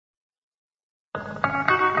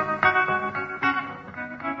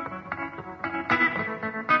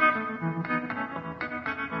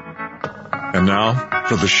And now,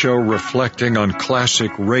 for the show reflecting on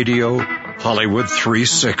classic radio, Hollywood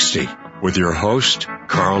 360, with your host,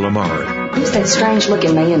 Carl Amari. Who's that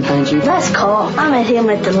strange-looking man, Bungie? That's Carl. I met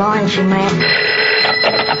him at the laundromat.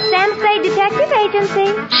 Sam Slade Detective Agency.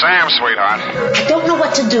 Sam, sweetheart. I don't know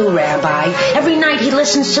what to do, Rabbi. Every night he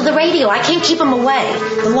listens to the radio. I can't keep him away.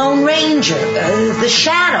 The Lone Ranger, the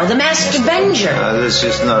Shadow, the Masked Avenger. This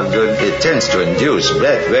is not good. It tends to induce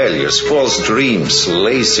bad values, false dreams,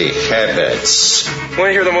 lazy habits. Want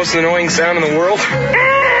to hear the most annoying sound in the world?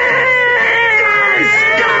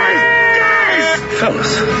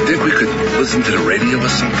 Fellas, think we could listen to the radio or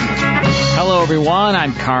something? Hello, everyone.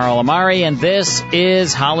 I'm Carl Amari, and this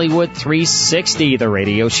is Hollywood 360, the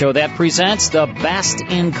radio show that presents the best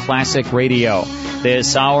in classic radio.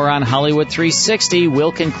 This hour on Hollywood 360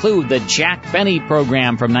 will conclude the Jack Benny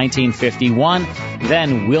program from 1951.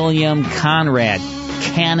 Then William Conrad,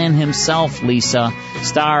 Cannon himself, Lisa,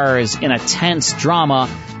 stars in a tense drama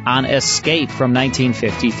on Escape from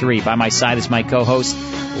 1953. By my side is my co-host,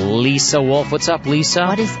 Lisa Wolf. What's up, Lisa?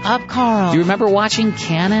 What is up, Carl? Do you remember watching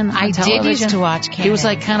Cannon on I television? did used to watch Cannon. He was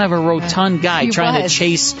like kind of a rotund guy trying to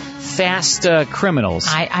chase fast criminals.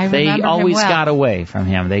 I remember They always him well. got away from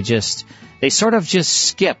him. They sort of just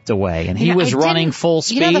skipped away, and he was running full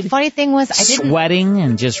speed. You know, the funny thing was, I didn't sweating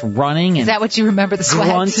and just running. Is and that what you remember, the sweat?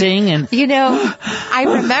 Grunting and... You know, I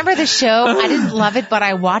remember the show. I didn't love it, but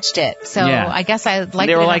I watched it. So Yeah. I guess I liked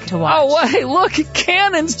it were enough like, to watch. oh, wait, look,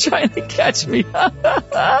 Cannon's trying to catch me.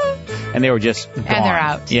 And they were just gone. And they're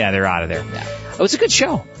out. Yeah, they're out of there. Yeah. It was a good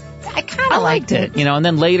show. I kind of liked it. You know, and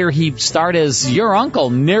then later he starred as your uncle,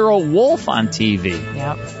 Nero Wolfe, on TV.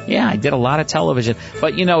 Yep. Yeah, I did a lot of television.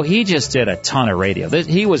 But, you know, he just did a ton of radio.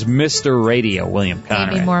 He was Mr. Radio, William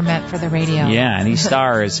Conrad. Maybe more meant for the radio. Yeah, and he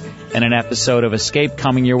stars in an episode of Escape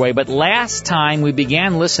coming your way. But last time we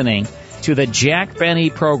began listening to the Jack Benny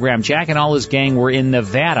program. Jack and all his gang were in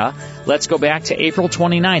Nevada. Let's go back to April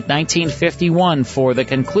 29th, 1951 for the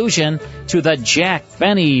conclusion to the Jack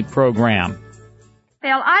Benny program. Phil,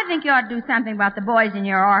 I think you ought to do something about the boys in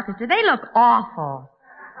your orchestra. They look awful.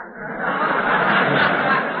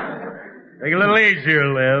 Take it a little easier,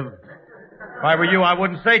 Liv. If I were you, I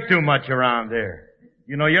wouldn't say too much around here.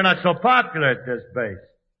 You know, you're not so popular at this base.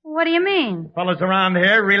 What do you mean? Fellas around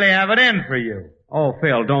here really have it in for you. Oh,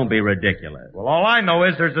 Phil, don't be ridiculous. Well, all I know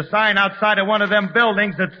is there's a sign outside of one of them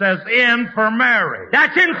buildings that says Infirmary.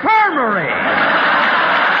 That's infirmary!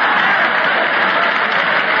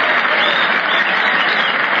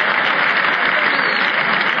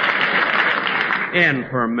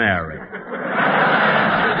 Infirmary.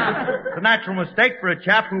 It's a natural mistake for a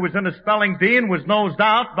chap who was in a spelling bee and was nosed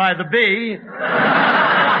out by the bee.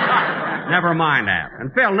 Never mind that.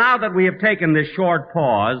 And Phil, now that we have taken this short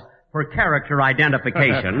pause for character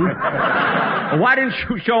identification, why didn't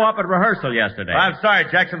you show up at rehearsal yesterday? I'm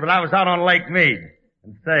sorry, Jackson, but I was out on Lake Mead.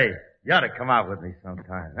 And say, you ought to come out with me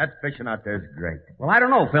sometime. That fishing out there is great. Well, I don't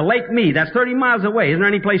know, Phil. Lake Mead, that's 30 miles away. Isn't there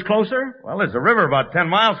any place closer? Well, there's a river about 10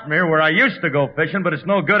 miles from here where I used to go fishing, but it's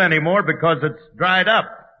no good anymore because it's dried up.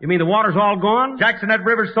 You mean the water's all gone? Jackson, that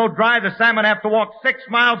river's so dry the salmon have to walk 6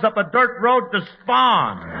 miles up a dirt road to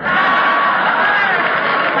Spon.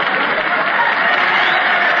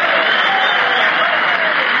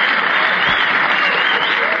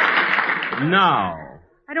 No.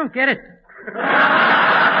 I don't get it.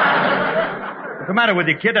 What's the matter with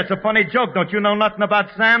you, kid? That's a funny joke. Don't you know nothing about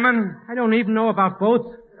salmon? I don't even know about boats.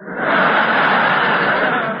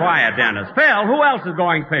 Quiet, Dennis. Phil, who else is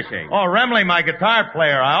going fishing? Oh, Remley, my guitar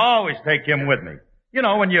player. I always take him with me. You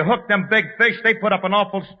know, when you hook them big fish, they put up an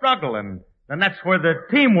awful struggle, and that's where the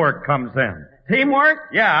teamwork comes in. Teamwork?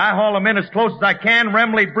 Yeah, I haul them in as close as I can.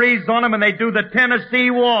 Remley breathes on them, and they do the Tennessee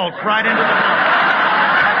waltz right into the...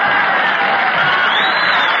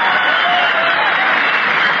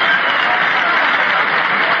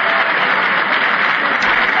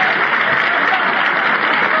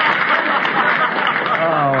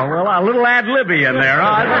 A little ad-libby in there,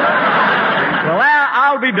 huh? Well,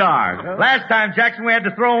 I'll be darned. Last time, Jackson, we had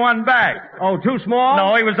to throw one back. Oh, too small?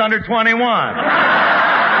 No, he was under 21.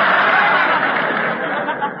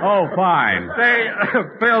 Oh, fine. Say,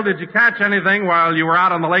 Phil, did you catch anything while you were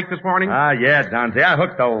out on the lake this morning? Yeah, Dante. I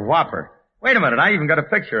hooked a whopper. Wait a minute. I even got a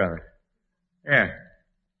picture of it. Here.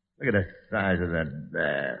 Look at the size of that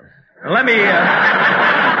bass. Let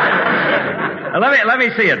me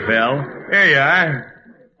see it, Phil. Here you are.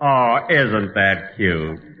 Oh, isn't that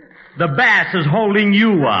cute? The bass is holding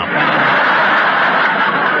you up.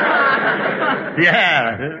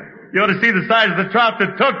 Yeah. You ought to see the size of the trout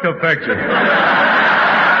that took the picture.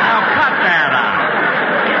 Now cut that out.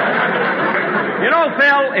 You know,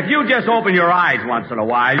 Phil, if you just open your eyes once in a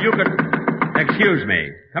while, you could... Excuse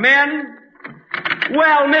me. Come in.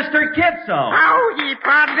 Well, Mr. Kitzel. Howdy,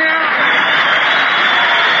 partner.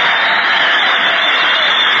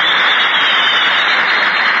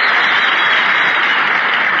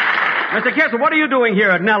 Mr. Kitzel, what are you doing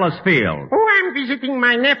here at Nellis Field? Oh, I'm visiting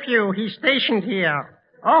my nephew. He's stationed here.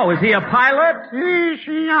 Oh, is he a pilot? Is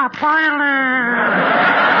he a pilot?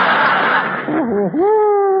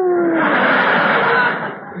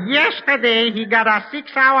 Yesterday, he got a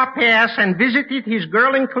 6-hour pass and visited his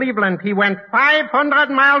girl in Cleveland. He went 500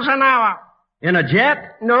 miles an hour. In a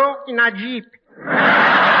jet? No, in a Jeep.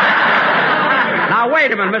 Now,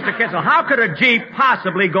 wait a minute, Mr. Kitzel. How could a Jeep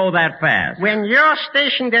possibly go that fast? When you're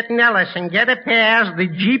stationed at Nellis and get a pass, the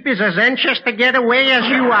Jeep is as anxious to get away as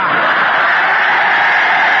you are.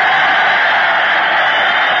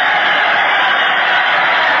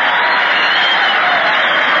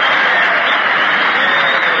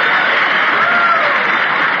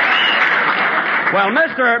 Well,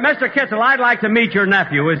 Mr. Kitzel, I'd like to meet your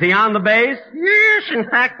nephew. Is he on the base? Yes, in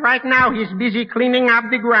fact, right now he's busy cleaning up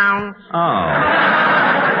the grounds. Oh.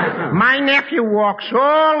 My nephew walks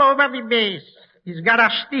all over the base. He's got a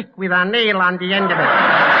stick with a nail on the end of it.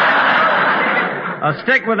 A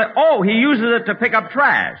stick with a... Oh, he uses it to pick up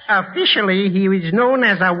trash. Officially, he is known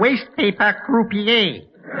as a waste paper croupier.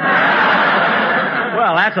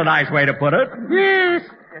 Well, that's a nice way to put it. Yes.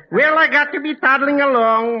 Well, I got to be toddling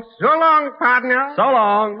along. So long, partner. So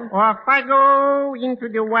long. Off I go into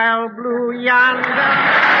the wild blue yonder.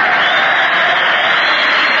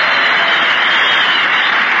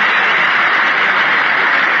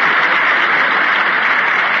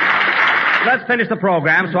 Let's finish the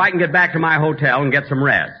program so I can get back to my hotel and get some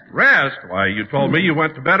rest. Rest? Why, you told me you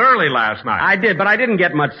went to bed early last night. I did, but I didn't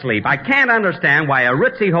get much sleep. I can't understand why a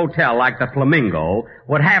ritzy hotel like the Flamingo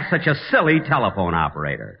would have such a silly telephone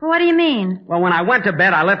operator. What do you mean? Well, when I went to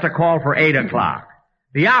bed, I left a call for 8 o'clock.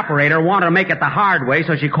 The operator wanted to make it the hard way,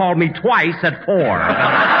 so she called me twice at 4.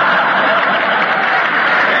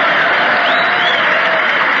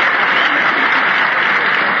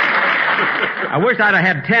 I wish I'd have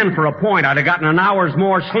had 10 for a point. I'd have gotten an hour's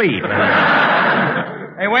more sleep.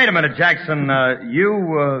 Hey, wait a minute, Jackson.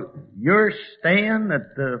 You're staying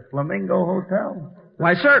at the Flamingo Hotel?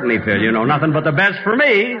 Why, certainly, Phil. You know, nothing but the best for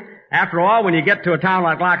me. After all, when you get to a town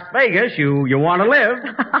like Las Vegas, you want to live.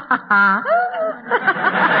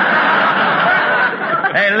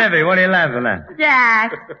 Hey, Livy, what are you laughing at?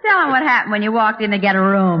 Jack, tell him what happened when you walked in to get a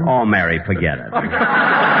room. Oh, Mary, forget it.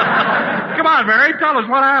 Come on, Mary, tell us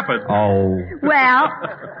what happened. Oh. Well,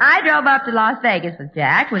 I drove up to Las Vegas with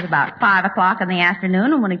Jack. It was about 5 o'clock in the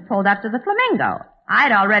afternoon, and when he pulled up to the Flamingo.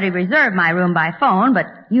 I'd already reserved my room by phone, but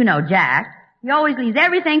you know Jack. He always leaves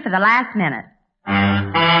everything for the last minute.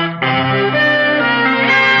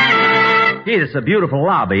 Gee, it's a beautiful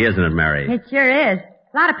lobby, isn't it, Mary? It sure is.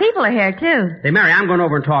 A lot of people are here, too. Hey, Mary, I'm going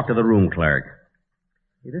over and talk to the room clerk.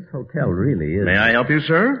 Hey, this hotel really is... May I help you,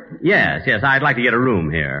 sir? Yes, I'd like to get a room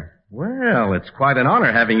here. Well, it's quite an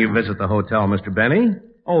honor having you visit the hotel, Mr. Benny.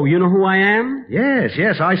 Oh, you know who I am?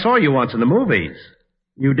 Yes, I saw you once in the movies.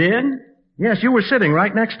 You did? Yes, you were sitting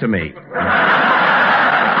right next to me.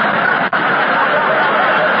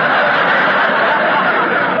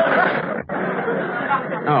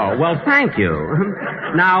 Oh, well, thank you.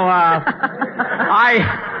 Now,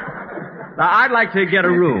 I'd like to get a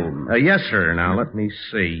room. Yes, sir. Now, let me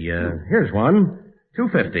see. Here's one.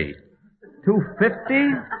 $250.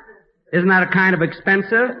 $250? Isn't that a kind of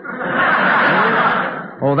expensive?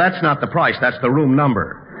 Oh, that's not the price. That's the room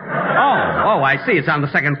number. Oh, I see. It's on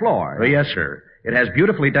the second floor. Yes, sir. It has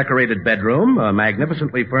beautifully decorated bedroom, a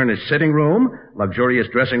magnificently furnished sitting room, luxurious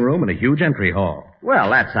dressing room, and a huge entry hall. Well,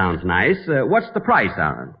 that sounds nice. What's the price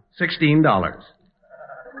on it? $16.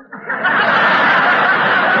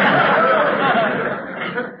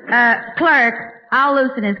 Clerk, I'll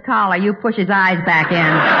loosen his collar. You push his eyes back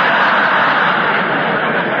in.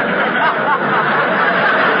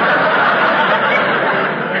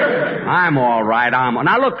 I'm all right.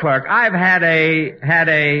 Now, look, clerk, I've had a...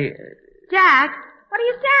 Jack, what are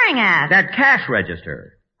you staring at? That cash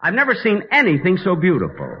register. I've never seen anything so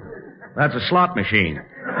beautiful. That's a slot machine.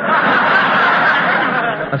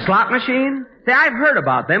 A slot machine? Say, I've heard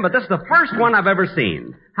about them, but this is the first one I've ever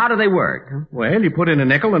seen. How do they work? Well, you put in a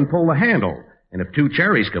nickel and pull the handle. And if 2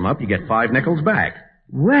 cherries come up, you get 5 nickels back.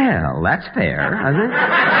 Well, that's fair, isn't it?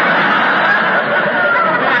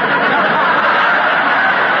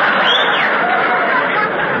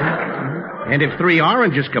 And if 3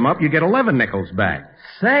 oranges come up, you get 11 nickels back.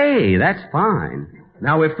 Say, that's fine.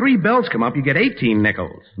 Now, if 3 bells come up, you get 18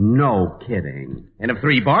 nickels. No kidding. And if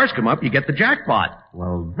 3 bars come up, you get the jackpot.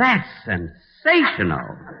 Well, that's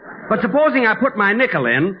sensational. But supposing I put my nickel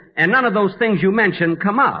in, and none of those things you mentioned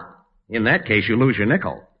come up. In that case, you lose your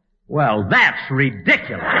nickel. Well, that's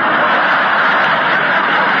ridiculous.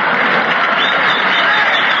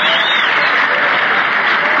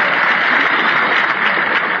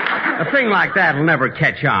 A thing like that will never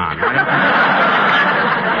catch on.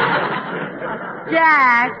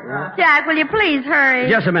 Jack, will you please hurry?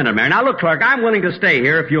 Just a minute, Mary. Now, look, clerk, I'm willing to stay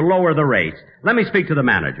here if you lower the rates. Let me speak to the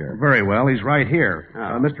manager. Very well, he's right here.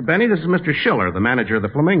 Mr. Benny, this is Mr. Schiller, the manager of the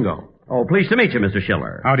Flamingo. Oh, pleased to meet you, Mr.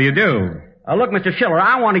 Schiller. How do you do? Look, Mr. Schiller,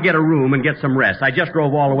 I want to get a room and get some rest. I just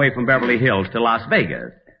drove all the way from Beverly Hills to Las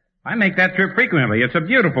Vegas. I make that trip frequently. It's a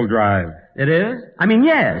beautiful drive. It is? I mean,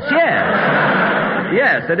 yes.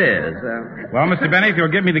 Yes, it is. Well, Mr. Benny, if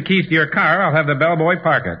you'll give me the keys to your car, I'll have the bellboy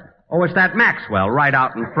park it. Oh, it's that Maxwell right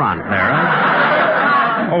out in front there,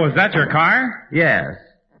 huh? Oh, is that your car? Yes.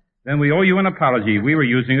 Then we owe you an apology. We were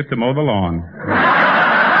using it to mow the lawn.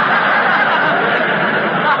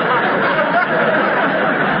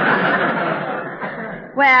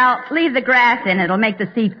 Well, leave the grass in. It'll make the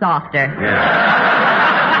seat softer.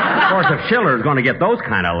 Yeah. Of course, if Schiller's going to get those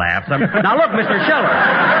kind of laughs. Now, look, Mr.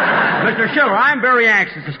 Schiller, I'm very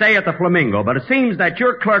anxious to stay at the Flamingo, but it seems that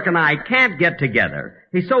your clerk and I can't get together.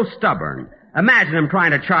 He's so stubborn. Imagine him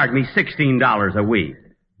trying to charge me $16 a week.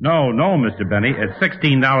 No, Mr. Benny. It's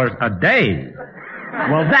 $16 a day.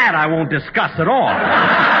 Well, that I won't discuss at all.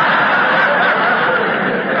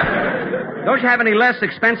 Don't you have any less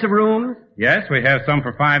expensive rooms? Yes, we have some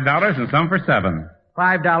for $5 and some for $7.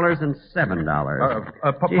 $5 and $7.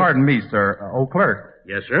 Pardon me, sir. Clerk.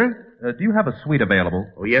 Yes, sir? Do you have a suite available?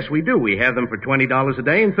 Oh, yes, we do. We have them for $20 a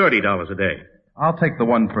day and $30 a day. I'll take the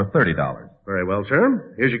one for $30. Very well,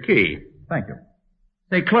 sir. Here's your key. Thank you.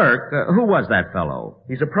 Say, clerk, who was that fellow?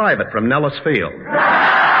 He's a private from Nellis Field.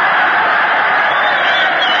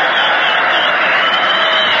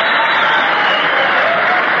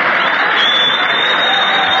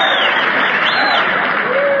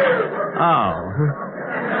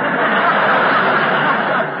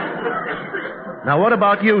 Now, what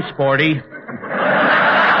about you, Sporty?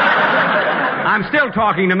 I'm still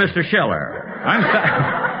talking to Mr. Schiller.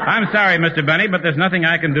 I'm sorry, Mr. Benny, but there's nothing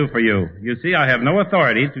I can do for you. You see, I have no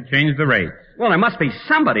authority to change the rates. Well, there must be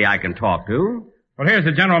somebody I can talk to. Well, here's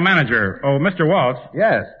the general manager. Oh, Mr. Walsh.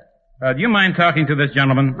 Yes. Do you mind talking to this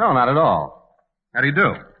gentleman? No, not at all. How do you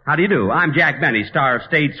do? How do you do? I'm Jack Benny, star of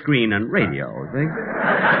stage, screen, and radio. See?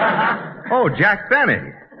 Oh, Jack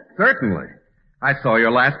Benny. Certainly. I saw your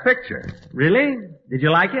last picture. Really? Did you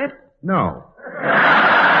like it? No.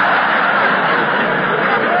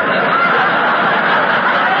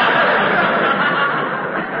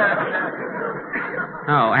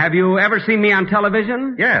 Oh, have you ever seen me on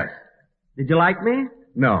television? Yes. Did you like me?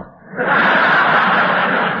 No.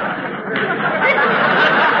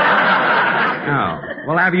 Oh.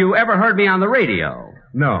 Well, have you ever heard me on the radio?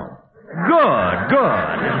 No. Good.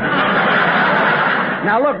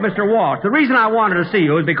 Now, look, Mr. Walsh, the reason I wanted to see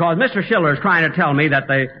you is because Mr. Schiller is trying to tell me that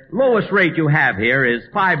the lowest rate you have here is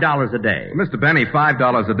 $5 a day. Mr. Benny,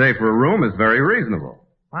 $5 a day for a room is very reasonable.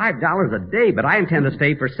 $5 a day, but I intend to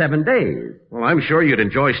stay for 7 days. Well, I'm sure you'd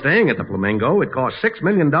enjoy staying at the Flamingo. It costs $6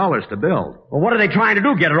 million to build. Well, what are they trying to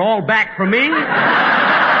do, get it all back from me?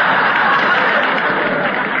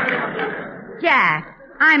 Jack,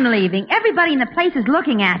 I'm leaving. Everybody in the place is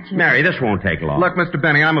looking at you. Mary, this won't take long. Look, Mr.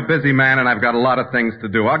 Benny, I'm a busy man and I've got a lot of things to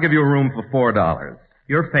do. I'll give you a room for $4.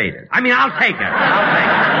 You're faded. I'll take it.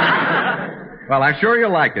 Well, I'm sure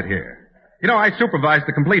you'll like it here. You know, I supervised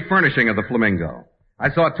the complete furnishing of the Flamingo.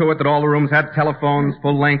 I saw to it that all the rooms had telephones,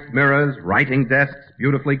 full-length mirrors, writing desks,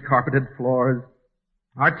 beautifully carpeted floors,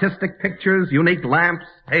 artistic pictures, unique lamps,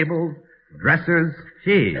 tables, dressers.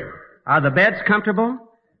 Gee, are the beds comfortable?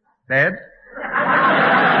 Beds?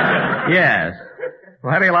 Yes.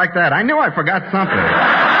 Well, how do you like that? I knew I forgot something.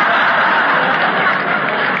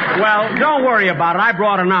 Well, don't worry about it. I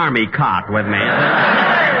brought an army cot with me.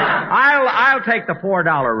 I'll take the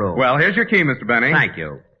 $4 room. Well, here's your key, Mr. Benny. Thank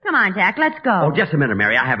you. Come on, Jack, let's go. Oh, just a minute,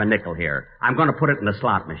 Mary. I have a nickel here. I'm going to put it in the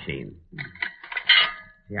slot machine.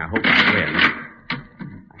 Yeah, I hope I win.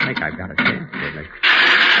 I think I've got a chance, really.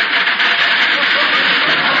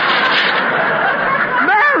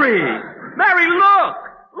 Mary, look!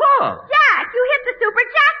 Jack, you hit the super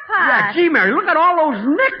jackpot. Yeah, gee, Mary, look at all those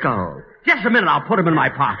nickels. Just a minute, I'll put them in my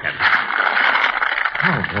pocket.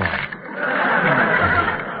 Oh, boy.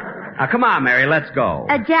 Now, come on, Mary, let's go.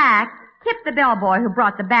 Jack, tip the bellboy who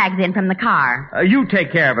brought the bags in from the car. You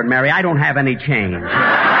take care of it, Mary. I don't have any change. Come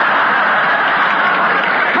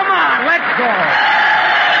on, let's go.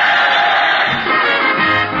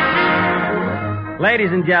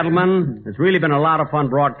 ladies and gentlemen, it's really been a lot of fun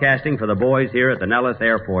broadcasting for the boys here at the Nellis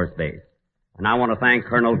Air Force Base. And I want to thank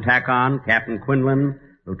Colonel Tackon, Captain Quinlan,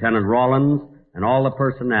 Lieutenant Rawlins, and all the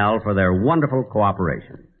personnel for their wonderful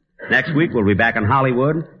cooperation. Next week, we'll be back in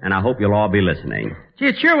Hollywood, and I hope you'll all be listening. Gee,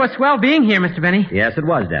 it sure was swell being here, Mr. Benny. Yes, it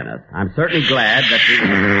was, Dennis. I'm certainly glad that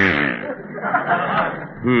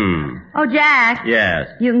Oh, Jack. Yes.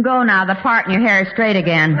 You can go now. The part in your hair is straight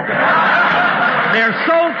again. They're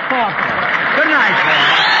so thoughtful. Good night,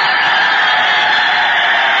 boys.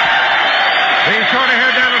 Be sure to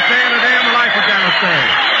hear Dennis Day and A Day in the Life of Dennis Day.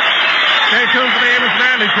 Stay tuned for the Amos and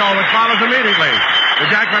Andy Show, which follows immediately.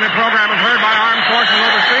 The Jack Benny program is heard by armed forces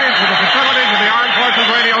overseas with the facilities of the Armed Forces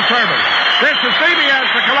Radio Service. This is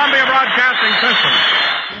CBS, the Columbia Broadcasting System.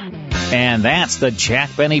 And that's the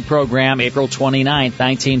Jack Benny program, April 29th,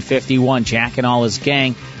 1951. Jack and all his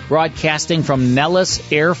gang broadcasting from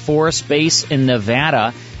Nellis Air Force Base in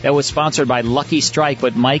Nevada. That was sponsored by Lucky Strike,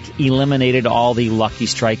 but Mike eliminated all the Lucky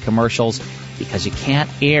Strike commercials because you can't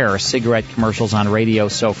air cigarette commercials on radio.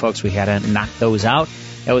 So, folks, we had to knock those out.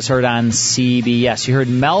 That was heard on CBS. You heard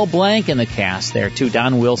Mel Blanc in the cast there, too.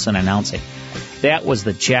 Don Wilson announcing. That was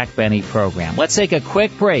the Jack Benny program. Let's take a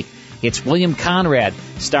quick break. It's William Conrad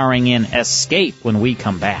starring in Escape when we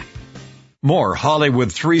come back. More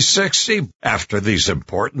Hollywood 360 after these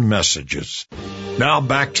important messages. Now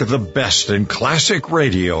back to the best in classic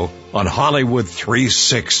radio on Hollywood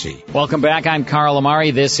 360. Welcome back. I'm Carl Amari.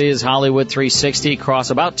 This is Hollywood 360 across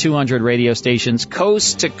about 200 radio stations,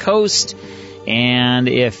 coast to coast. And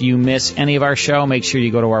if you miss any of our show, make sure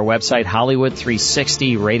you go to our website,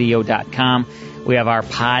 Hollywood360radio.com. We have our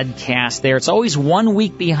podcast there. It's always 1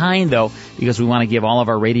 week behind, though, because we want to give all of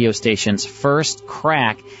our radio stations first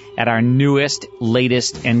crack at our newest,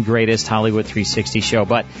 latest, and greatest Hollywood 360 show.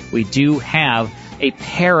 But we do have a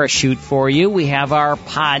parachute for you. We have our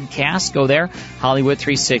podcast. Go there,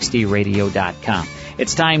 Hollywood360radio.com.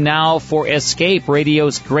 It's time now for Escape,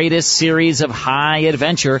 radio's greatest series of high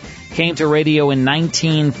adventure. Came to radio in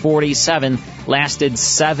 1947, lasted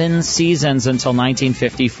 7 seasons until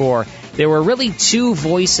 1954. There were really 2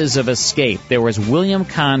 voices of Escape. There was William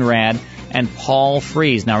Conrad and Paul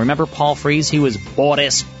Frees. Now, remember Paul Frees? He was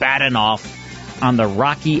Boris Badenoff on the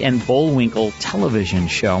Rocky and Bullwinkle television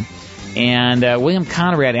show. And William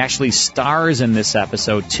Conrad actually stars in this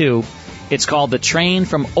episode, too. It's called The Train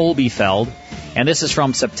from Olbiefelde. And this is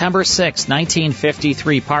from September 6,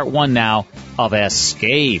 1953, part 1 now of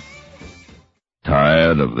Escape.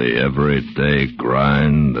 Tired of the everyday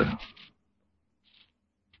grind?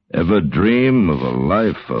 Ever dream of a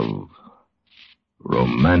life of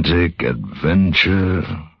romantic adventure?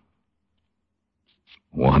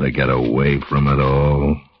 Want to get away from it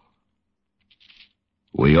all?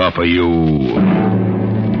 We offer you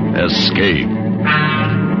Escape.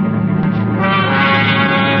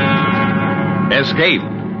 Escape,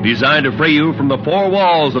 designed to free you from the 4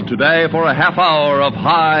 walls of today for a half hour of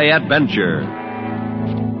high adventure.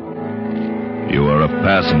 You are a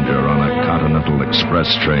passenger on a Continental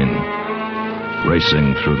Express train,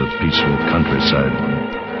 racing through the peaceful countryside.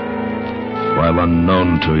 While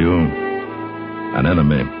unknown to you, an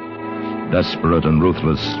enemy, desperate and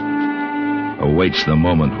ruthless, awaits the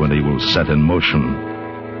moment when he will set in motion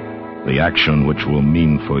the action which will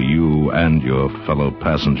mean for you and your fellow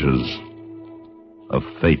passengers a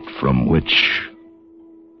fate from which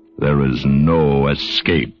there is no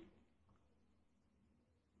escape.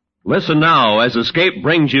 Listen now as Escape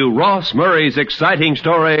brings you Ross Murray's exciting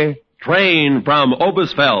story, Train from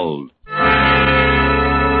Olbiefelde.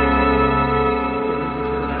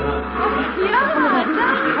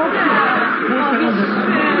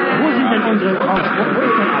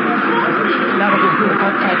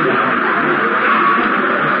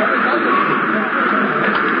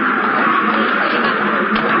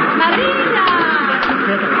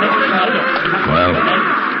 Well,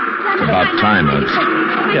 it's about time, Ernst.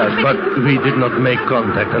 Yes, but we did not make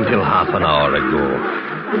contact until half an hour ago.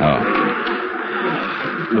 Oh.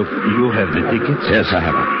 Look, you have the tickets? Yes, I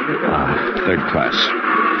have them. Third class.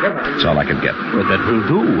 That's all I could get. Well, that will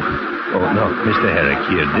do. Oh, no, Mr. Herrick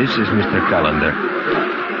here. This is Mr. Callender.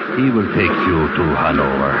 He will take you to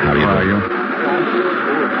Hanover. How are you?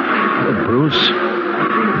 Bruce,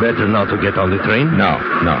 better now to get on the train? No.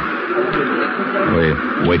 We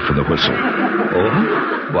wait for the whistle. Oh?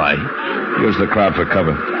 Why? Use the crowd for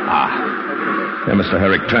cover. Here, Mr.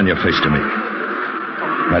 Herrick, turn your face to me.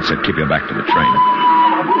 That's it. Keep your back to the train.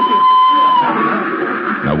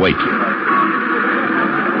 Now, wait.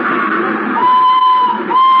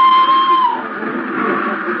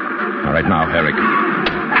 All right, now, Herrick.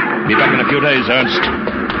 Be back in a few days, Ernst.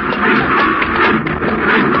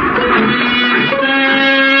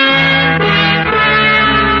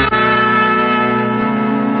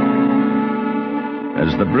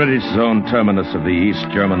 British zone terminus of the East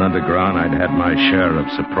German Underground, I'd had my share of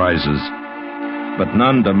surprises, but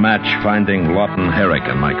none to match finding Lawton Herrick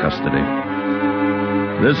in my custody.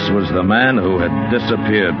 This was the man who had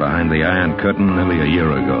disappeared behind the Iron Curtain nearly a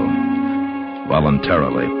year ago,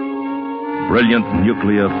 voluntarily. Brilliant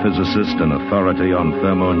nuclear physicist and authority on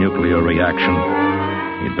thermonuclear reaction,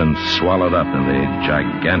 he'd been swallowed up in the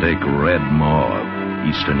gigantic red maw of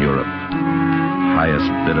Eastern Europe, highest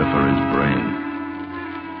bidder for his brain.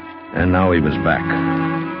 And now he was back.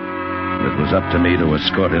 It was up to me to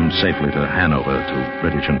escort him safely to Hanover to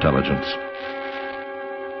British intelligence.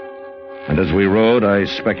 And as we rode, I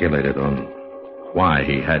speculated on why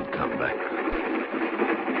he had come back.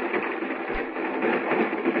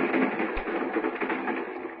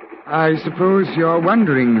 I suppose you're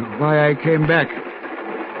wondering why I came back.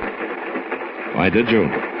 Why did you?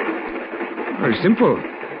 Very simple.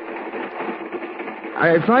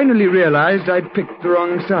 I finally realized I'd picked the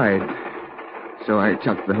wrong side. So I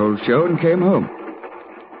chucked the whole show and came home.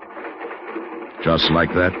 Just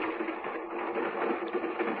like that?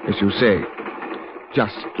 As you say,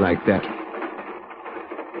 just like that.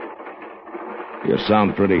 You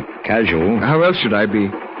sound pretty casual. How else should I be?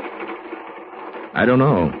 I don't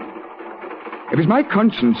know. If it's my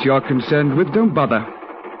conscience you're concerned with, don't bother.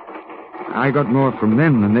 I got more from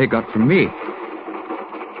them than they got from me.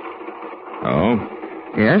 Oh?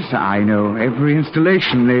 Yes, I know every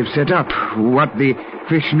installation they've set up, what the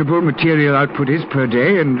fissionable material output is per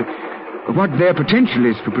day, and what their potential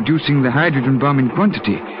is for producing the hydrogen bomb in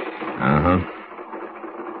quantity. Uh-huh.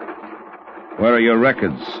 Where are your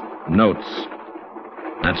records, notes,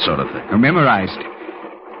 that sort of thing? Memorized.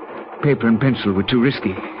 Paper and pencil were too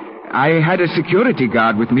risky. I had a security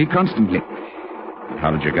guard with me constantly.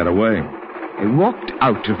 How did you get away? I walked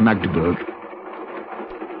out of Magdeburg.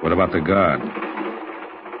 What about the guard?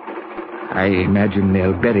 I imagine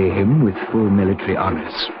they'll bury him with full military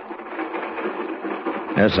honors.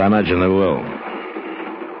 Yes, I imagine they will.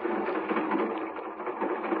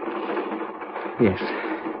 Yes.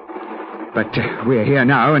 But we're here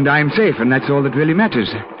now, and I'm safe, and that's all that really matters,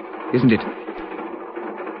 isn't it?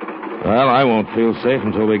 Well, I won't feel safe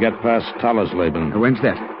until we get past Tallersleben. When's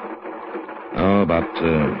that? Oh, about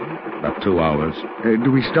 2 hours. Do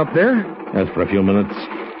we stop there? Yes, for a few minutes.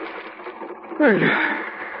 Right.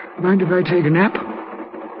 Mind if I take a nap?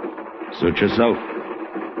 Suit yourself.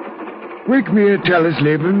 Wake me at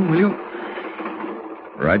Tallersleben, will you?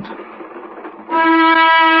 Right.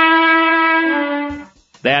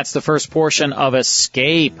 That's the first portion of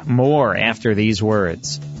Escape. More after these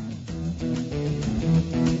words.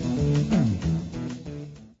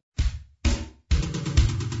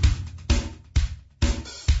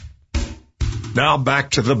 Now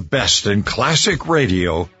back to the best in classic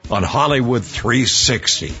radio on Hollywood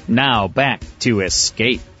 360. Now back to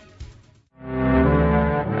Escape.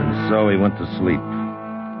 And so he went to sleep.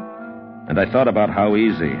 And I thought about how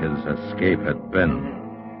easy his escape had been.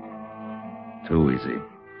 Too easy.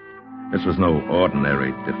 This was no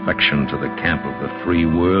ordinary defection to the camp of the free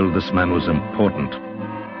world. This man was important.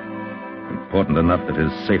 Important enough that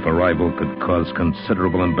his safe arrival could cause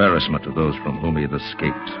considerable embarrassment to those from whom he had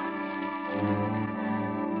escaped.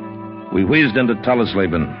 We wheezed into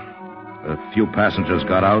Tallersleben. A few passengers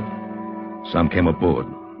got out. Some came aboard.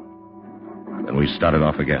 Then we started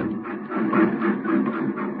off again.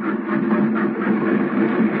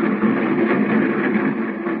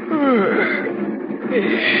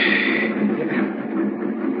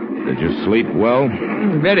 Did you sleep well?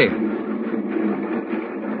 Very.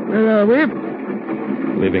 Where are we?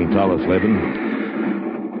 Leaving Tallersleben.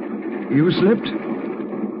 You slept?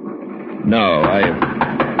 No,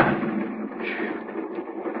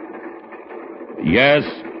 Yes,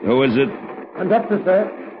 who is it? Conductor, sir.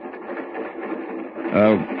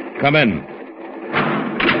 Come in.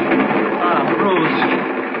 Bruce.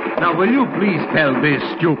 Now, will you please tell this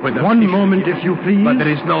stupid... One moment, if you please. But there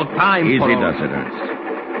is no time for... Easy does it,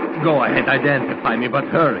 Ernst. Go ahead, identify me, but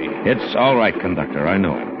hurry. It's all right, conductor, I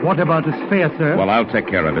know. What about his fare, sir? Well, I'll take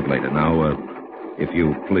care of it later. Now, if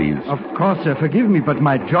you please. Of course, sir. Forgive me, but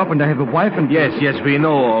my job, and I have a wife and... Yes, we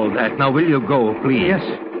know all that. Now, will you go, please? Yes.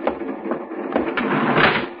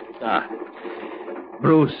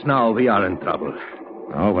 Bruce, now we are in trouble.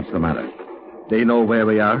 Oh, what's the matter? They know where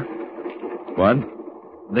we are. What?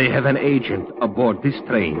 They have an agent aboard this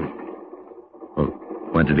train. Well,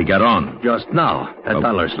 when did he get on? Just now, at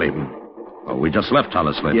Tallersleben. Oh, we just left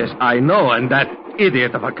Tallersleben. Yes, I know, and that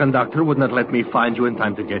idiot of a conductor would not let me find you in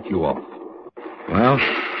time to get you off. Well,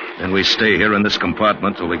 then we stay here in this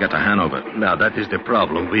compartment till we get to Hanover. Now, that is the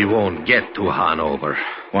problem. We won't get to Hanover.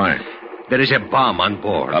 Why? There is a bomb on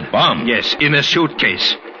board. A bomb? Yes, in a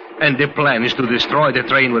suitcase. And the plan is to destroy the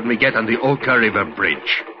train when we get on the Oka River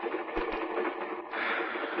Bridge.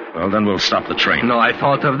 Well, then we'll stop the train. No, I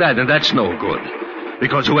thought of that, and that's no good.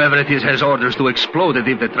 Because whoever it is has orders to explode it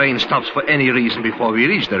if the train stops for any reason before we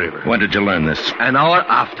reach the river. When did you learn this? An hour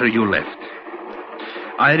after you left.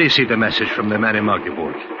 I received a message from the man in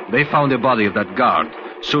Magdeburg. They found the body of that guard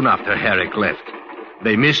soon after Herrick left.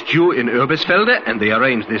 They missed you in Olbiefelde, and they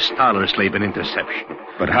arranged this Thalersleben interception.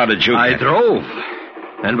 But how did you... I drove.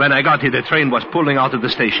 And when I got here, the train was pulling out of the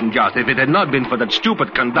station just. If it had not been for that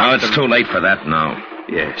stupid conductor... No, it's too late for that now.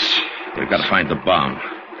 Yes. We've got to find the bomb.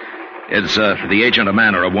 Is the agent a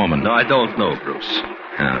man or a woman? No, I don't know, Bruce.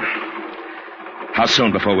 How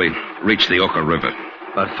soon before we reach the Oka River?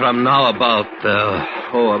 But from now about,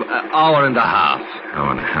 an hour and a half.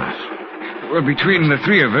 Hour and a half. Well, between the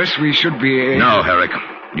three of us, we should be... No, Herrick.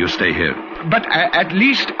 You stay here. But at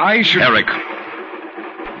least I should... Herrick.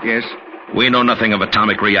 Yes? We know nothing of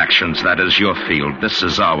atomic reactions. That is your field. This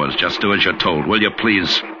is ours. Just do as you're told. Will you,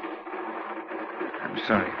 please? I'm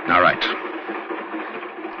sorry. All right.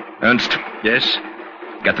 Ernst? Yes?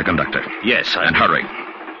 Get the conductor. Yes, And hurry.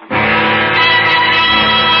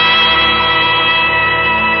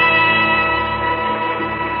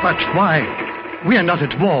 But why? We are not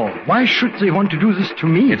at war. Why should they want to do this to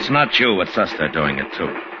me? It's not you. It's us they're doing it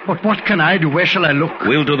to. But what can I do? Where shall I look?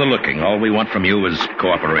 We'll do the looking. All we want from you is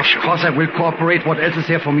cooperation. Of course I will cooperate. What else is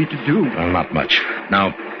there for me to do? Well, not much.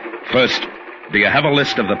 Now, first, do you have a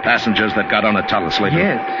list of the passengers that got on at Thalersleben?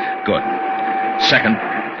 Yes. Good. Second,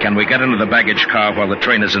 can we get into the baggage car while the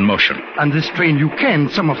train is in motion? On this train you can.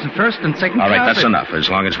 Some of the first and second All right, class. that's enough, as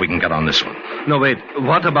long as we can get on this one. No, wait.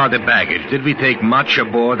 What about the baggage? Did we take much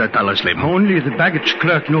aboard at Thalersleben? Only the baggage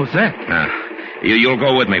clerk knows that. You'll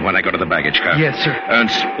go with me when I go to the baggage car. Yes, sir.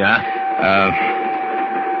 Ernst? Yeah?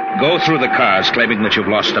 Go through the cars claiming that you've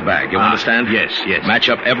lost a bag. You understand? Yes. Match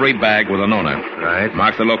up every bag with an owner. Right.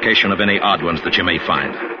 Mark the location of any odd ones that you may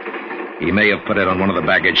find. He may have put it on one of the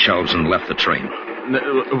baggage shelves and left the train.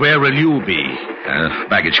 Where will you be?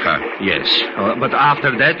 Baggage car. Yes. But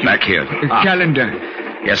after that... Back here. Calendar.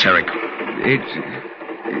 Yes, Herrick. It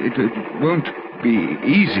won't be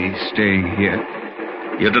easy staying here.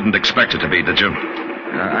 You didn't expect it to be, did you?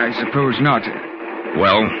 I suppose not.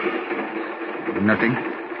 Well? Nothing.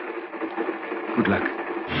 Good luck.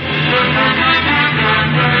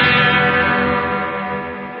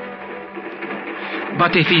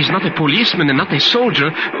 But if he's not a policeman and not a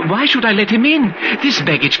soldier, why should I let him in? This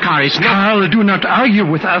baggage car is not... Carl, do not argue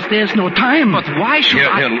with us. There's no time. But why should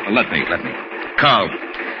Here, let me. Carl,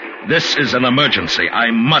 this is an emergency. I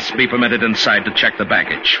must be permitted inside to check the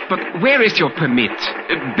baggage. But where is your permit?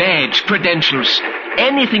 Badge, credentials,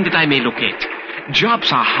 anything that I may look at.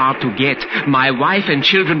 Jobs are hard to get. My wife and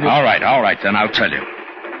children will... All right, then I'll tell you.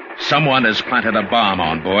 Someone has planted a bomb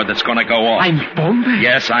on board that's going to go off. Ein Bombe?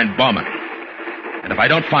 Yes, ein Bombe. And if I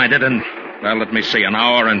don't find it in, well, let me see, an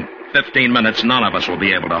hour and 15 minutes, none of us will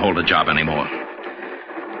be able to hold a job anymore.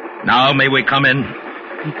 Now, may we come in?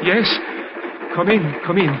 Yes. Come in.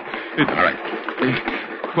 All right.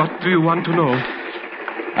 What do you want to know?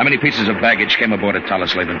 How many pieces of baggage came aboard at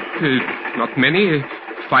Thalersleben? Not many.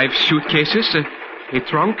 5 suitcases, a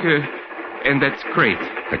trunk, and that crate.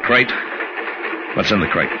 The crate? What's in the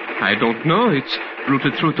crate? I don't know. It's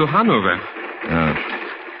routed through to Hanover.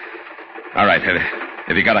 All right,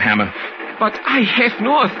 have you got a hammer? But I have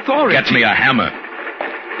no authority. Get me a hammer.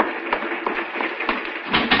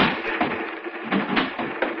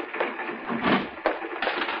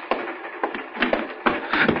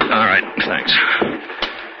 All right, thanks.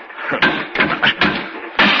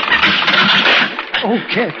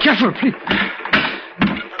 Okay, careful, please.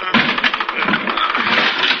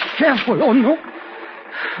 Careful, oh no.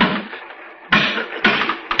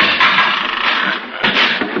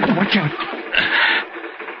 Watch out.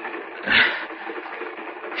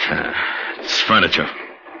 It's furniture.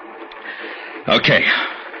 Okay.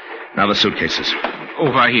 Now the suitcases.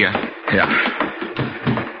 Over here. Yeah.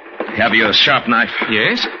 Have you a sharp knife?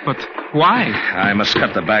 Yes, but why? I must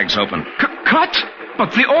cut the bags open. Cut?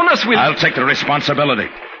 But the owners will... I'll take the responsibility.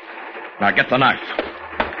 Now get the knife.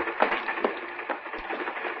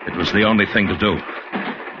 It was the only thing to do.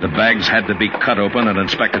 The bags had to be cut open and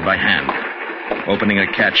inspected by hand. Opening a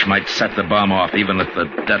catch might set the bomb off even if the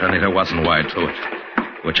detonator wasn't wired to it,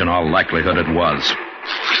 which in all likelihood it was.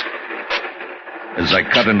 As I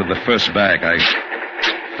cut into the first bag, I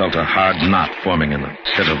felt a hard knot forming in the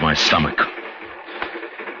pit of my stomach.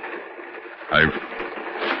 I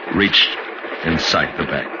reached inside the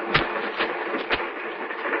bag.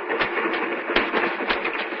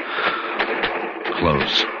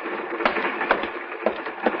 Close.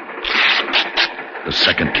 The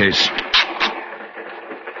second case.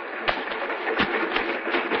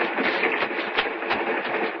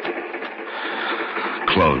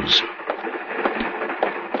 Close.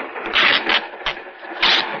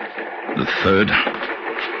 The third.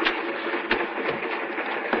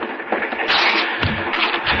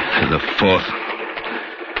 The fourth.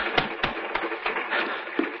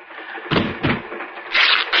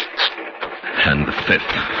 And the fifth.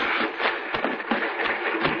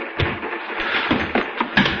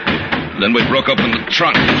 Then we broke open the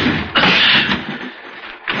trunk.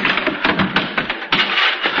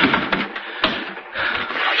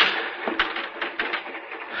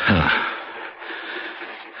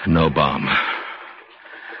 No bomb.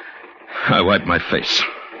 I wiped my face.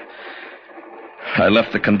 I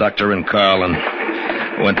left the conductor and Carl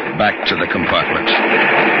and went back to the compartment.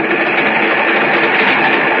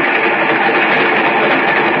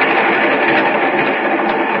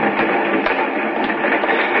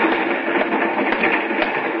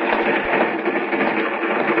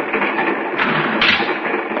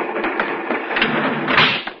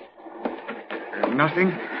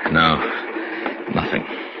 Nothing? No, nothing.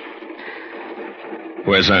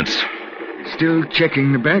 Where's Ernst? Still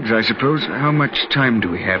checking the bags, I suppose. How much time do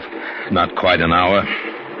we have? Not quite an hour.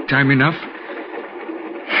 Time enough?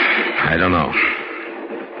 I don't know.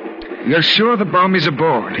 You're sure the bomb is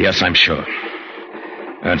aboard? Yes, I'm sure.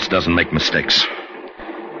 Ernst doesn't make mistakes.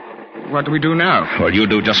 What do we do now? Well, you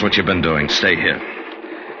do just what you've been doing. Stay here.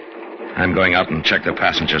 I'm going out and check the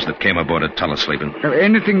passengers that came aboard at Telesleven.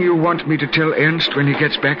 Anything you want me to tell Ernst when he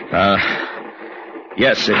gets back?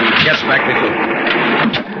 Yes, if he gets back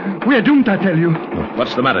before... We're doomed, I tell you.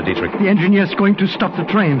 What's the matter, Dietrich? The engineer's going to stop the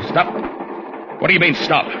train. Stop? What do you mean,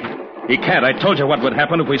 stop? He can't. I told you what would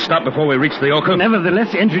happen if we stopped before we reached the Oka.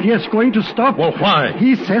 Nevertheless, the engineer's going to stop. Well, why?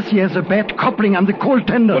 He says he has a bad coupling on the coal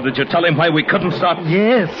tender. Well, did you tell him why we couldn't stop?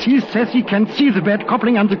 Yes, he says he can see the bad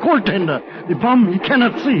coupling on the coal tender. The bomb he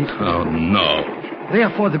cannot see. Oh, no.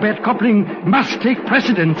 Therefore, the bad coupling must take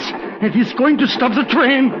precedence. And he's going to stop the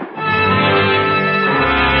train.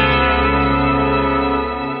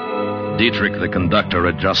 Dietrich, the conductor,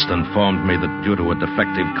 had just informed me that due to a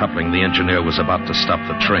defective coupling, the engineer was about to stop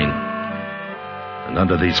the train. And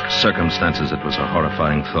under these circumstances, it was a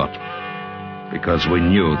horrifying thought. Because we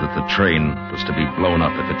knew that the train was to be blown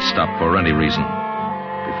up if it stopped for any reason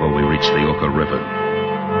before we reached the Oka River.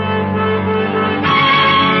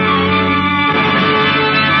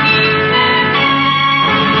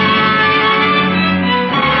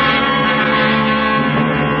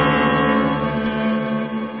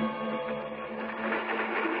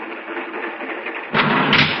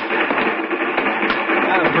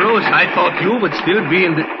 I thought you would still be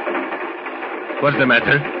in the... What's the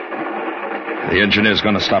matter? The engineer's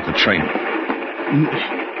going to stop the train.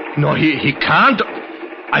 No, he can't.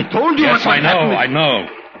 I told you. Yes, I know.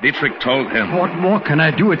 Dietrich told him. What more can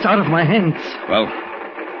I do? It's out of my hands. Well,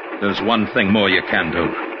 there's one thing more you can do.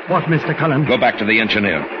 What, Mr. Cullen? Go back to the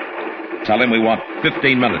engineer. Tell him we want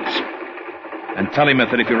 15 minutes. And tell him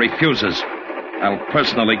that if he refuses, I'll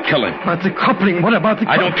personally kill him. But the coupling, what about the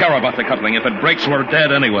coupling? I don't care about the coupling. If it breaks, we're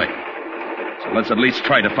dead anyway. So let's at least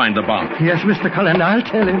try to find the bomb. Yes, Mr. Cullen, I'll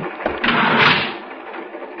tell him.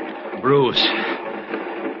 Bruce,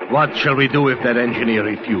 what shall we do if that engineer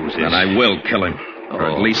refuses? Then I will kill him.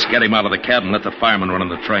 Or at least get him out of the cab and let the fireman run on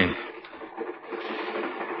the train.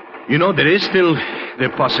 You know, there is still the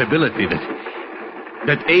possibility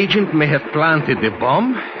that agent may have planted the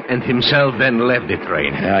bomb and himself then left the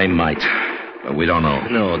train. I might. But we don't know.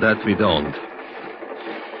 No, that we don't.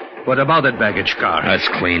 What about that baggage car? That's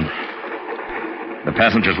clean. The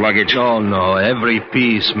passenger's luggage? Oh, no. Every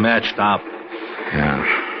piece matched up. Yeah.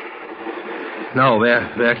 Now,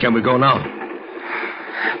 where can we go now?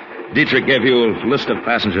 Dietrich gave you a list of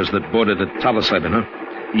passengers that boarded at Telesleven, huh?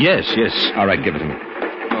 Yes. All right, give it to me.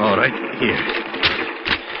 All right, here.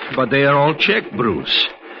 But they are all checked, Bruce.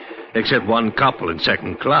 Except one couple in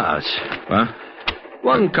second class. What?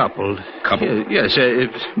 One couple. Couple? Yes,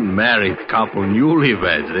 it's married couple,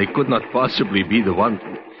 newlyweds. They could not possibly be the one.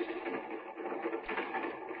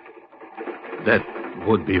 That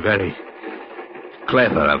would be very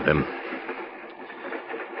clever of them.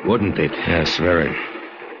 Wouldn't it? Yes, very.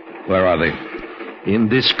 Where are they? In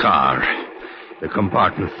this car. The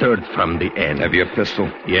compartment third from the end. Have you a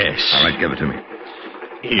pistol? Yes. All right, give it to me.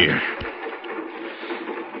 Here.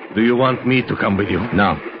 Do you want me to come with you?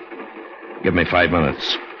 No. Give me 5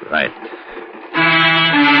 minutes. Right.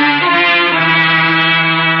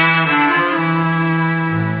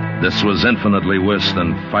 This was infinitely worse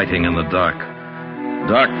than fighting in the dark.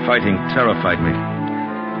 Dark fighting terrified me.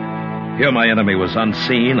 Here my enemy was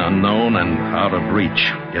unseen, unknown, and out of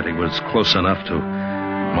reach, yet he was close enough to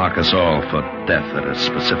mark us all for death at a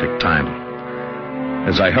specific time.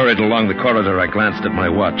 As I hurried along the corridor, I glanced at my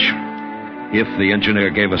watch. If the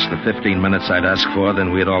engineer gave us the 15 minutes I'd asked for,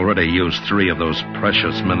 then we had already used 3 of those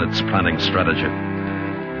precious minutes planning strategy.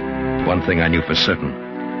 One thing I knew for certain,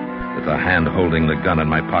 that the hand holding the gun in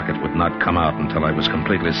my pocket would not come out until I was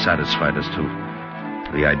completely satisfied as to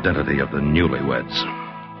the identity of the newlyweds.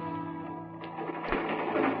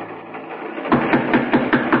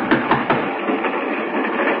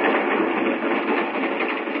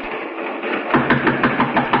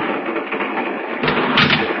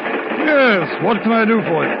 What can I do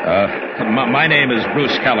for you? My name is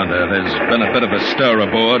Bruce Callender. There's been a bit of a stir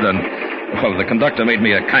aboard, and, well, the conductor made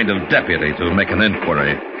me a kind of deputy to make an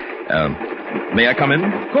inquiry. May I come in?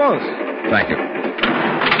 Of course. Thank you.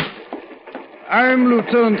 I'm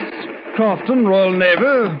Lieutenant Crofton, Royal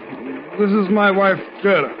Navy. This is my wife,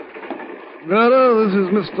 Gerda. Gerda, this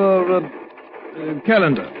is Mr.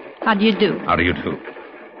 Callender. How do you do? How do you do?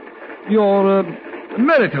 You're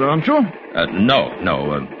American, aren't you?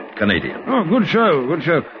 No, Canadian. Oh, good show.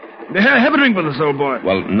 Have a drink with us, old boy.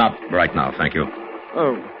 Well, not right now, thank you.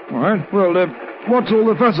 Oh, all right. Well, what's all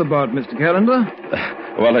the fuss about, Mr. Callender?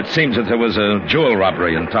 Well, it seems that there was a jewel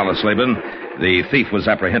robbery in Tallisleben. The thief was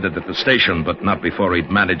apprehended at the station, but not before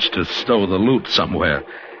he'd managed to stow the loot somewhere.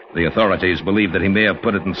 The authorities believe that he may have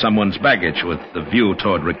put it in someone's baggage with the view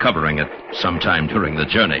toward recovering it sometime during the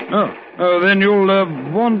journey. Oh, then you'll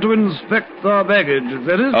want to inspect our baggage, is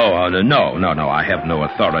that it? Oh, no. I have no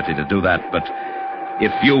authority to do that, but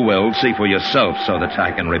if you will, see for yourself so that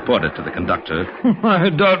I can report it to the conductor. I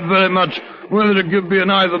doubt very much whether it could be in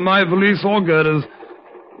either my valise or Gerda's.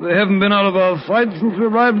 They haven't been out of our sight since we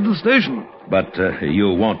arrived at the station. But you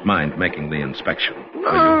won't mind making the inspection?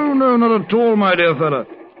 No, not at all, my dear fellow.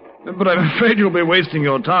 But I'm afraid you'll be wasting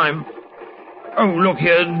your time. Oh, look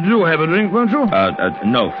here, do have a drink, won't you?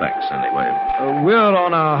 No thanks, anyway. We're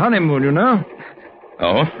on our honeymoon, you know.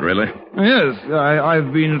 Oh, really? Yes,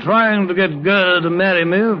 I've been trying to get Gerda to marry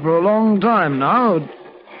me for a long time now. It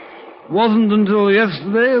wasn't until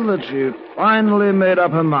yesterday that she finally made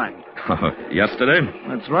up her mind. Yesterday?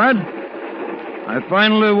 That's right. I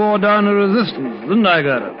finally wore down her resistance, didn't I,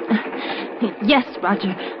 Gerda? Yes,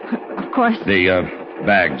 Roger. Of course. The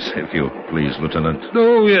bags, if you please, Lieutenant.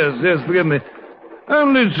 Oh, yes, forgive me.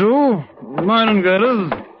 Only 2. Mine and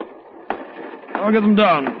Gerda's. I'll get them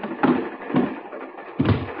down.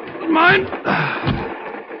 Mine.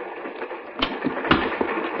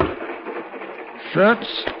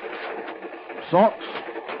 Shirts, socks,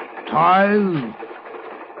 ties.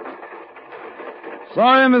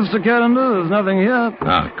 Sorry, Mr. Callender, there's nothing here.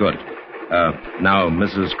 Ah, good. Now,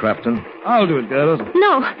 Mrs. Crafton? I'll do it, Gerda.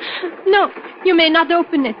 No, you may not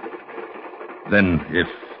open it. Then, if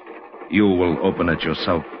you will open it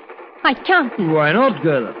yourself. I can't. Why not,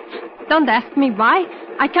 Gerda? Don't ask me why.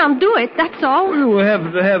 I can't do it, that's all. You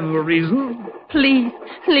have to have a reason. Please,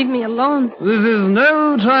 leave me alone. This is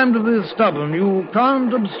no time to be stubborn. You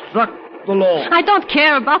can't obstruct the law. I don't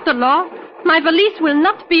care about the law. My valise will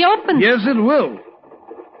not be opened. Yes, it will.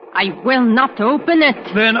 I will not open it.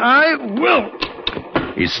 Then I will.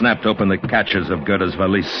 He snapped open the catches of Gerda's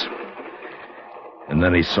valise. And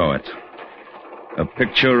then he saw it. A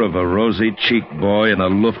picture of a rosy-cheeked boy in a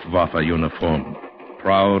Luftwaffe uniform.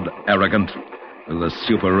 Proud, arrogant, with a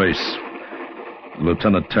super race. The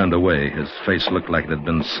lieutenant turned away. His face looked like it had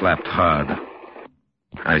been slapped hard.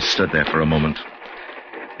 I stood there for a moment.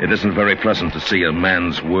 It isn't very pleasant to see a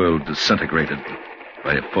man's world disintegrated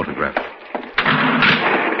by a photograph.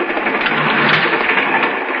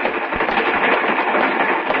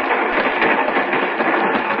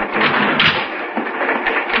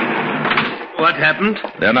 What happened?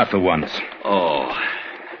 They're not the ones. Oh.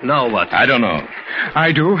 Now what? I don't know.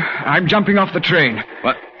 I do. I'm jumping off the train.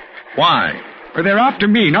 What? Why? They're after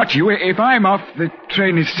me, not you. If I'm off, the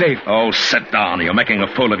train is safe. Oh, sit down. You're making a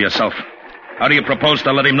fool of yourself. How do you propose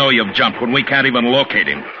to let him know you've jumped when we can't even locate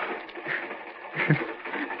him?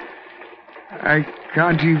 I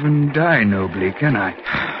can't even die nobly, can I?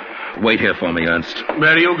 Wait here for me, Ernst.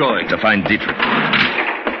 Where are you going? To find Dietrich.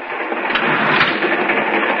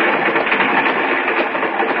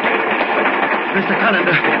 Mr.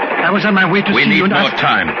 Callender, I was on my way to see you. We need more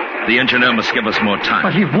time. The engineer must give us more time.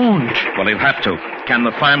 But he won't. Well, he'll have to. Can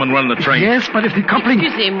the fireman run the train? Yes, but if the coupling...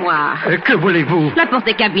 Excusez-moi. Que voulez-vous? La porte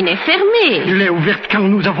des cabines est fermée. Elle est ouverte quand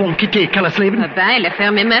nous avons quitté Callasleben. Elle est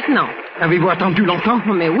fermée maintenant. Avez-vous attendu longtemps?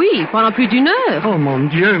 Mais oui, pendant plus d'1 heure. Oh, mon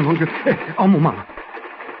Dieu, mon Dieu. Un moment.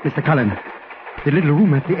 Mr. Cullen, the little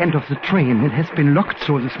room at the end of the train, it has been locked,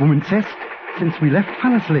 so this woman says, since we left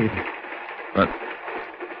Callasleben. But...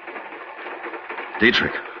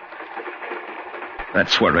 Dietrich.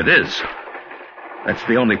 That's where it is. That's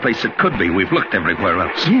the only place it could be. We've looked everywhere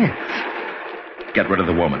else. Yes. Get rid of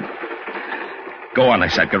the woman. Go on, I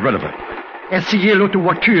said. Get rid of her. Essayez l'auto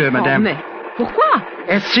voiture, madame. Oh, mais pourquoi?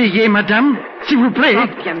 Essayez, madame, s'il vous plaît. Oh,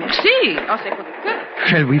 bien, merci. Oh, c'est pour le cœur.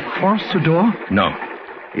 Shall we force the door? No.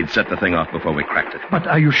 He'd set the thing off before we cracked it. But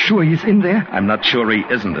are you sure he's in there? I'm not sure he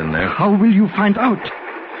isn't in there. How will you find out?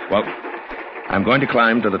 Well, I'm going to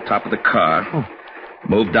climb to the top of the car,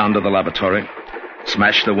 move down to the lavatory,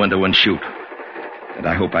 smash the window and shoot. And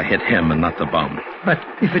I hope I hit him and not the bomb. But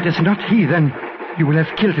if it is not he, then you will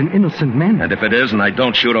have killed an innocent man. And if it is, and I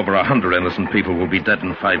don't shoot, over 100 innocent people will be dead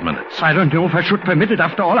in 5 minutes. I don't know if I should permit it.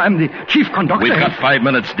 After all, I'm the chief conductor. We've got 5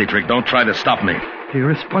 minutes, Dietrich. Don't try to stop me. The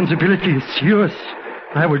responsibility is yours.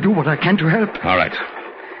 I will do what I can to help. All right.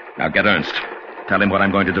 Now get Ernst. Tell him what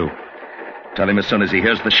I'm going to do. Tell him as soon as he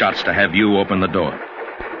hears the shots to have you open the door.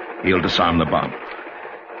 He'll disarm the bomb.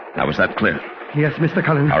 Now, is that clear? Yes, Mr.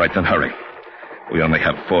 Cullen. All right, then hurry. We only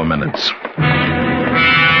have 4 minutes.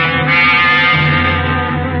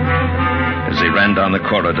 As he ran down the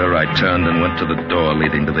corridor, I turned and went to the door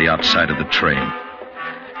leading to the outside of the train.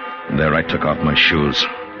 And there I took off my shoes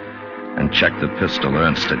and checked the pistol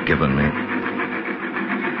Ernst had given me.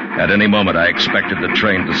 At any moment, I expected the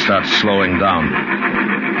train to start slowing down,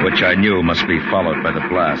 which I knew must be followed by the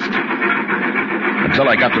blast.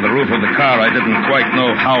 Until I got to the roof of the car, I didn't quite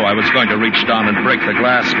know how I was going to reach down and break the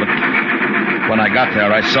glass, but when I got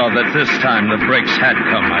there, I saw that this time the brakes had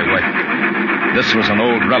come my way. This was an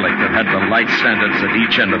old relic that had the light standards at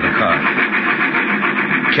each end of the car.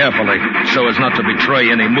 Carefully, so as not to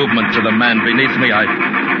betray any movement to the man beneath me, I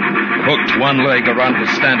hooked one leg around the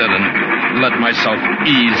standard and let myself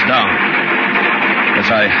ease down. As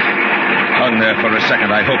I hung there for a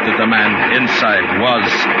second, I hoped that the man inside was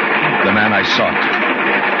the man I sought.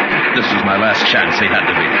 This was my last chance. He had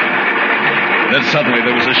to be. Then suddenly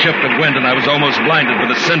there was a shift of wind and I was almost blinded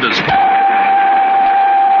with the cinders. The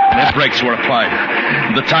brakes were applied.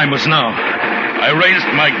 The time was now. I raised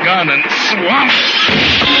my gun and swung.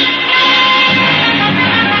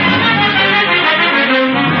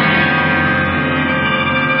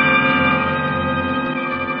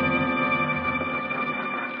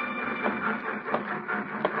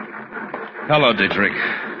 Hello, Dietrich.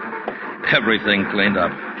 Everything cleaned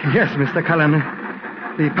up. Yes, Mr. Cullen.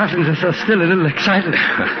 The passengers are still a little excited.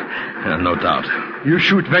 No doubt. You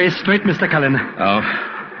shoot very straight, Mr. Cullen. Oh?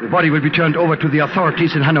 The body will be turned over to the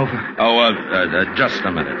authorities in Hanover. Oh, just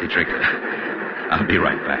a minute, Dietrich. I'll be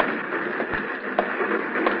right back.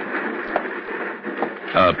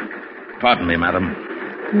 Pardon me, madam.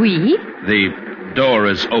 Oui? The door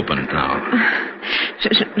is open now.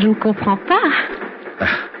 Je ne comprends pas.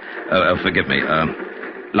 Forgive me.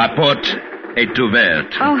 La porte est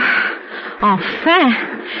ouverte. Oh, enfin.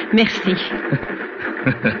 Merci.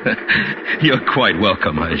 You're quite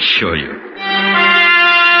welcome, I assure you.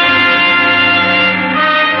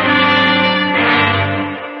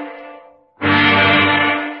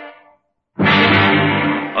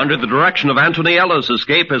 Under the direction of Anthony Ellis,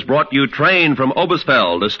 Escape has brought you Train from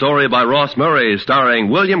Olbiefelde, a story by Ross Murray, starring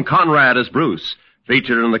William Conrad as Bruce.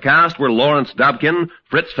 Featured in the cast were Lawrence Dobkin,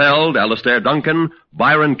 Fritz Feld, Alistair Duncan,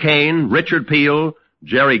 Bryon Kane, Richard Peel,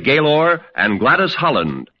 Jerry Gaylor, and Gladys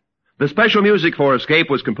Holland. The special music for Escape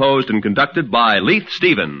was composed and conducted by Leith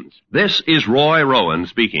Stevens. This is Roy Rowan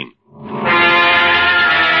speaking.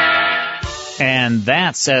 And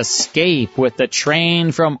that's Escape with the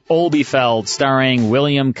Train from Olbiefelde, starring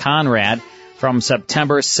William Conrad, from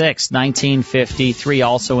September 6, 1953.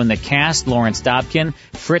 Also in the cast, Lawrence Dobkin,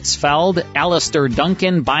 Fritz Feld, Alistair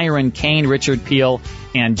Duncan, Bryon Kane, Richard Peel,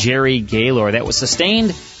 and Jerry Gaylor. That was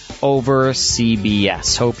sustained over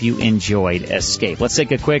CBS. Hope you enjoyed Escape. Let's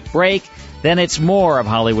take a quick break. Then it's more of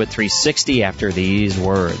Hollywood 360 after these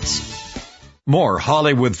words. More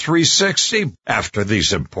Hollywood 360 after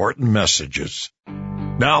these important messages.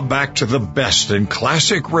 Now back to the best in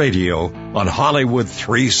classic radio on Hollywood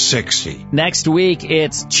 360. Next week,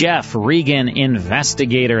 it's Jeff Regan,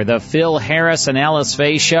 Investigator, the Phil Harris and Alice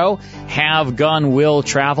Faye Show, Have Gun Will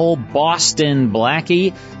Travel, Boston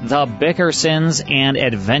Blackie, The Bickersons, and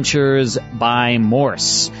Adventures by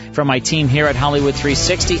Morse. From my team here at Hollywood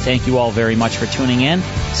 360, thank you all very much for tuning in.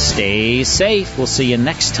 Stay safe. We'll see you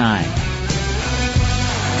next time.